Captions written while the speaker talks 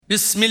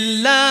بسم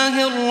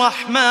الله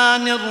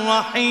الرحمن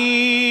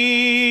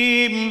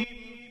الرحيم.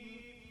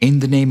 In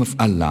the name of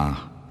Allah,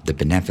 the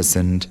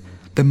Beneficent,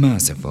 the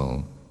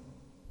Merciful.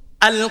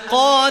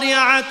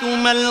 القارعة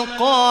ما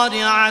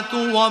القارعة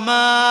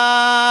وما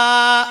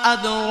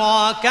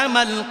أدراك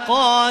ما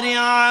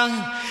القارعة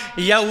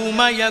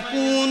يوم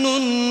يكون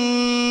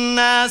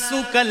الناس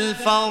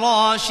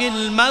كالفراش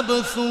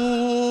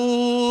المبثوث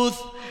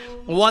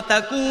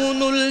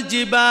وتكون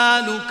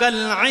الجبال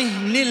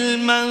كالعهن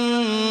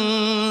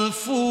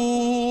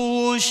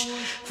المنفوش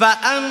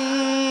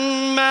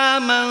فأما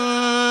من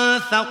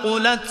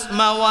ثقلت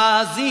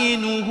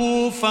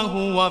موازينه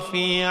فهو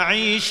في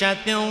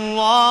عيشة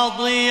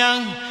راضية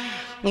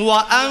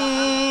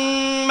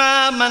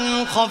وأما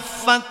من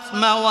خفت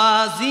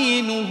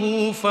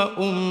موازينه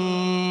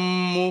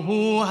فأمه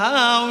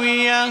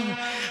هاوية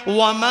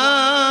وما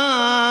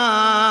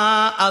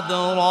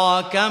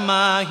أدراك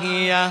ما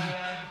هي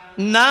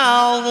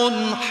نار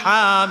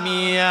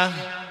حامية.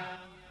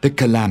 The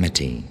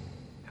calamity.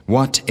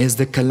 What is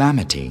the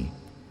calamity?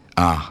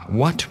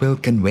 What will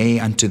convey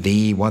unto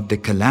thee what the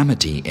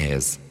calamity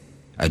is?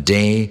 A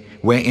day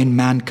wherein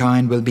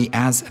mankind will be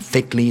as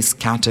thickly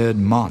scattered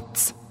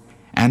moths,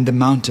 and the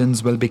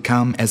mountains will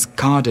become as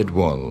carded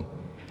wool.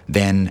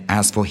 Then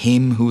as for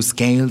him whose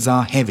scales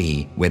are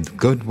heavy with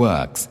good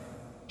works,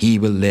 he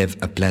will live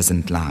a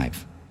pleasant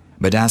life.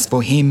 But as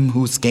for him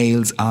whose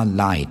scales are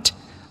light,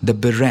 the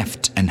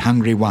bereft and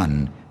hungry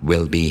one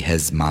will be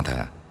his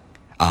mother.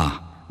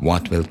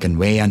 What will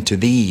convey unto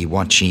thee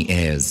what she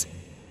is?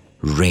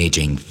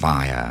 Raging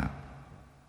fire.